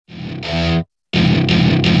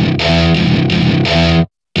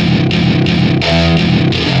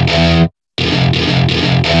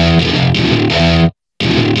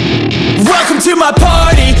my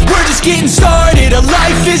party, we're just getting started. A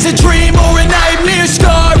life is a dream or a nightmare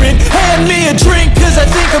scarring. Hand me a drink cause I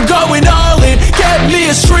think I'm going all in. Get me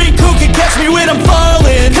a shrink who can catch me when I'm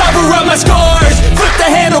falling. Cover up my scars, flip the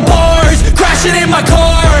handlebars, crashing in my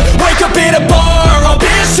car, wake up in a bar. I'll be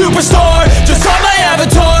a superstar, just on my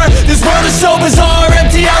avatar. This world is so bizarre,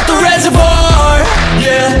 empty out the reservoir.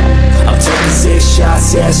 Yeah, I'm taking 6 shots,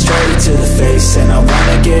 yeah, straight to the face. And I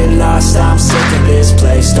wanna get lost, I'm sick of this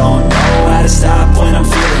place. Don't know how to stop when I'm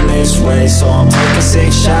feeling this way. So I'm taking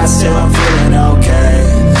 6 shots till I'm feeling okay.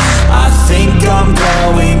 I think I'm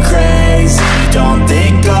going crazy, don't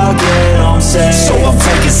think I'll get home safe. So I'm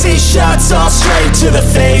taking 6 shots, all straight to the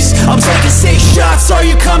face. I'm taking 6 shots, are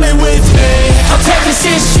you coming with me? I'm taking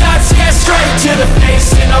 6 shots, yeah, straight to the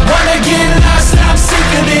face. And I wanna get lost, I'm sick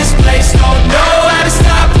of this place. Don't know how to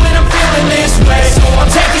stop when I'm feeling this way. So I'm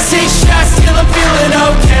taking 6 shots till I'm feeling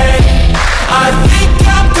okay. I think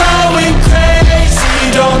I'm going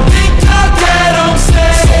crazy, don't think I'll get home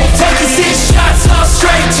safe. So I'm taking 6 shots, all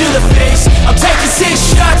straight to the face. I'm taking 6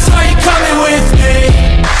 shots, are you coming with me?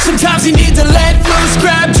 Sometimes you need to let loose,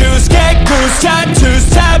 grab juice, get goose, tattoos,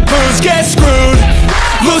 taboos, get screwed.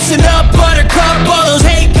 Loosen up, buttercup, all those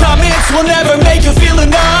hate comments will never make you feel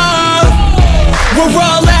enough. We're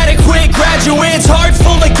all adequate graduates, heart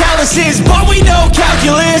full of calluses, but we know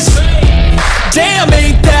calculus. Damn,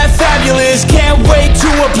 ain't that fabulous? Can't wait to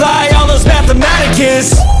apply all those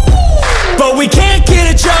mathematicus. But we can't get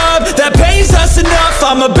a job that pays us enough.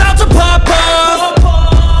 I'm about to